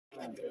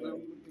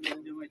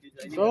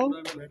So,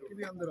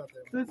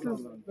 this is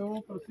the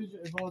whole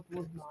procedure about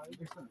what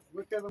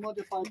we have a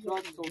modified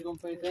truck, so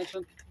don't pay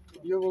attention.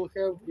 You will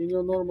have, in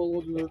your normal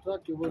ordinary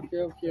truck, you will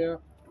have here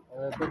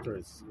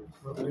batteries.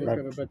 We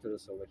have a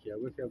batteries over here,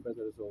 we have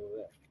batteries over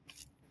there.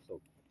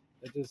 So,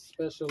 it is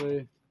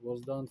specially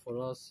was done for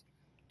us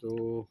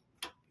to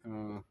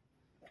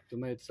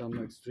make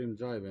some extreme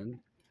driving.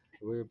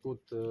 We put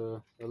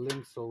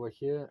links over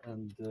here,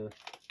 and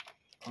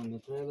on the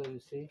trailer, you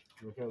see,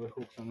 we have a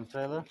hooks on the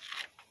trailer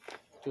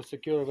to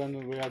secure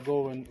when we are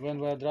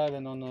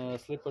driving on a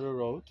slippery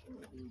road.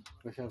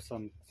 We have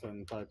some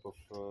type of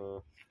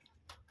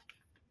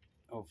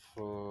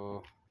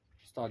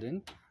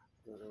studying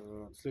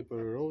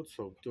slippery road,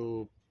 so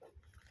to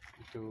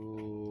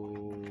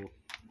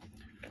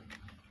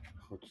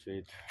how to say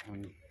it.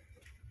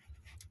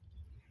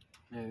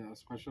 A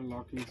special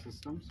locking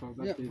system, so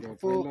that Yeah, the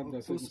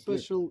for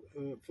special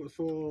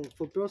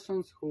for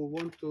persons who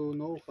want to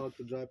know how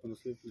to drive on a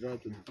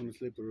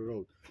slippery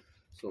road.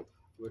 So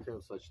we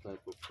have such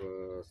type of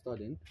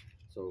studying.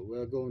 So we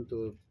are going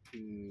to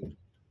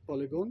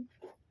polygon.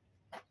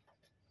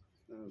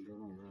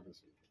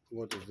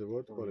 What is the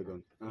word?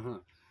 Polygon.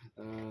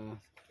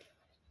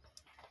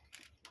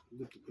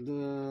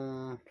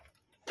 The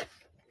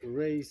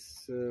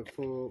race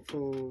for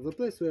the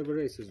place we have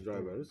races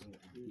driver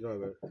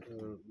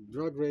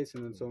drag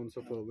racing and so on and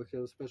so forth. We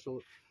have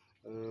special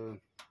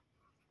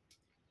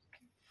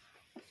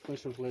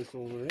place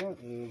over here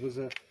with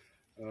a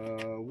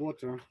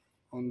water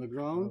on the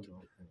ground.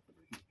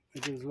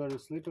 It is very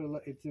slippery.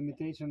 It's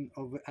imitation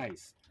of the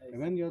ice.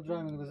 And when you're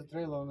driving with a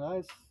trailer on the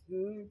ice,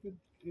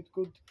 it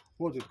could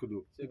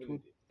do? It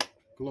would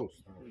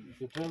close.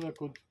 The trailer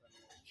could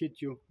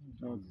hit you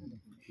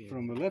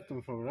from the left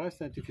and from the right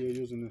side if you're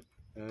using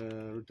a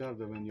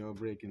retarder when you're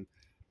braking,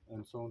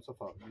 and so on and so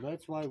forth.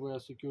 That's why we are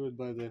secured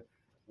by the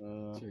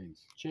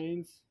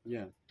chains.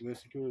 Yeah, we're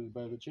secured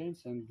by the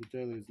chains, and the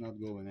trailer is not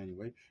going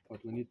anyway.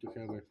 But we need to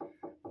have a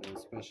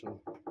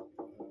special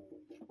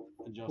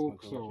adjustment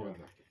hooks over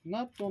here.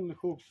 Not only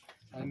hooks.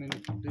 I mean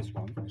this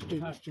one.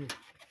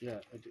 Yeah,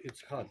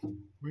 it's hard.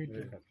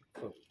 Very hard.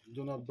 So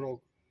do not break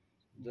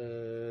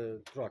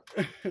the truck.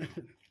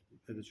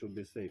 It should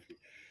be safely.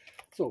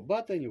 So,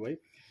 but anyway,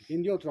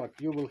 in your truck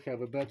you will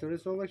have a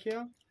batteries over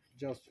here,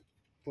 just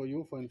for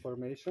you, for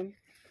information.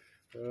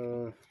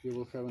 You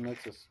will have an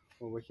access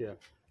over here.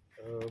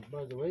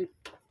 By the way,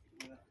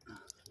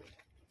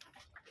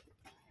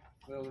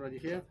 we're already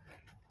here.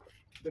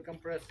 The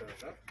compressor,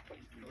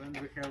 when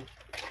we have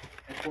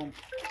a pump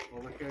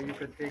over here, you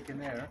can take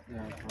in air.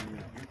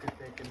 You can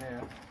take in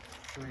air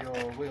to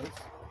your wheels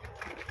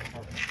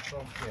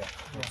from here.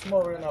 It's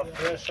more enough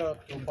pressure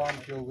to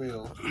pump your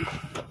wheel.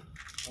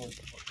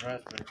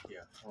 Right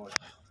here.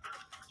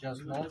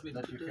 Just note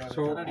that you have.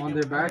 So on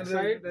the back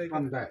side,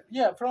 from that.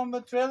 Yeah, from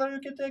the trailer you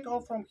can take,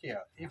 or from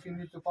here. If you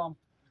need to pump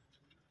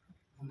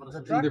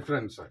the truck, on the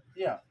front side.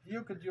 yeah,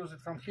 you could use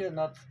it from here,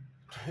 not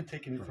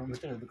taking it from the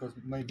trailer, because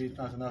maybe it's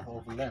not enough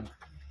of length.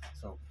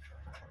 So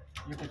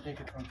you can take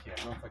it from here.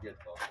 Don't forget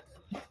about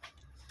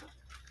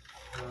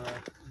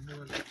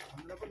this.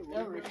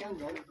 Yeah, we can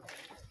go.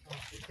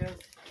 It has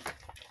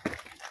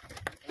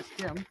a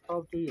scheme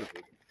how to use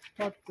it,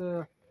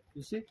 but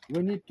you see,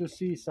 we need to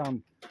see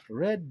some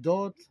red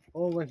dot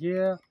over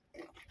here.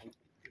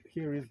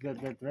 Here is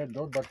that red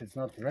dot, but it's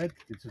not red,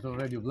 it's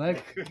already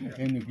black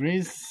and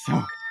grease.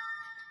 So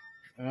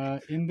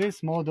in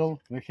this model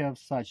we have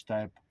such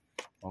type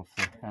of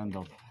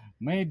handle.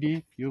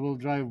 Maybe you will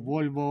drive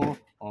Volvo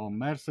or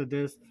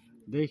Mercedes,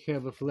 they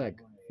have a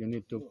flag. You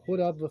need to put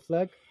up the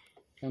flag,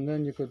 and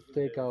then you could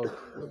take out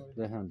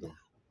the handle.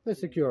 The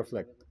secure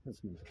flag,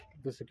 that's me.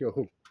 The secure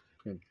hook.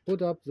 You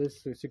put up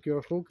this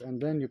secure hook,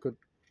 and then you could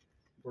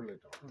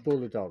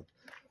pull it out.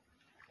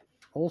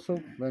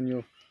 Also, when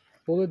you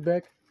pull it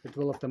back, it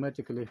will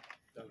automatically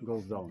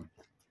go down.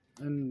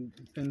 And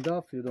in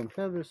DAF you don't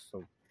have this,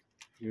 so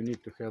you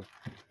need to have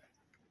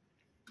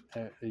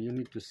you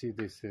need to see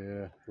this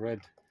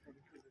red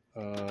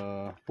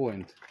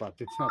point, but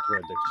it's not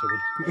red actually.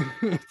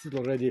 It's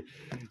already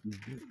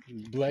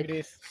black,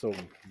 so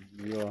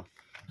you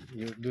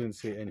didn't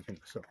see anything.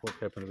 So what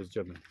happened with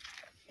German?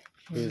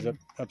 Who is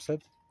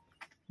upset?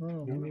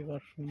 No, we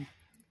were from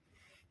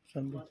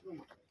Sunday.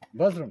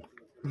 Bathroom.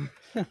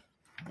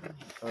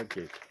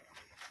 Okay.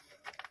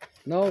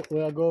 Now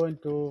we are going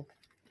to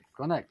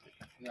connect.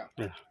 Yeah.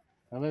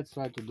 Now let's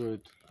try to do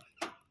it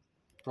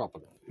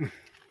properly.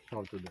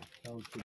 How to do it.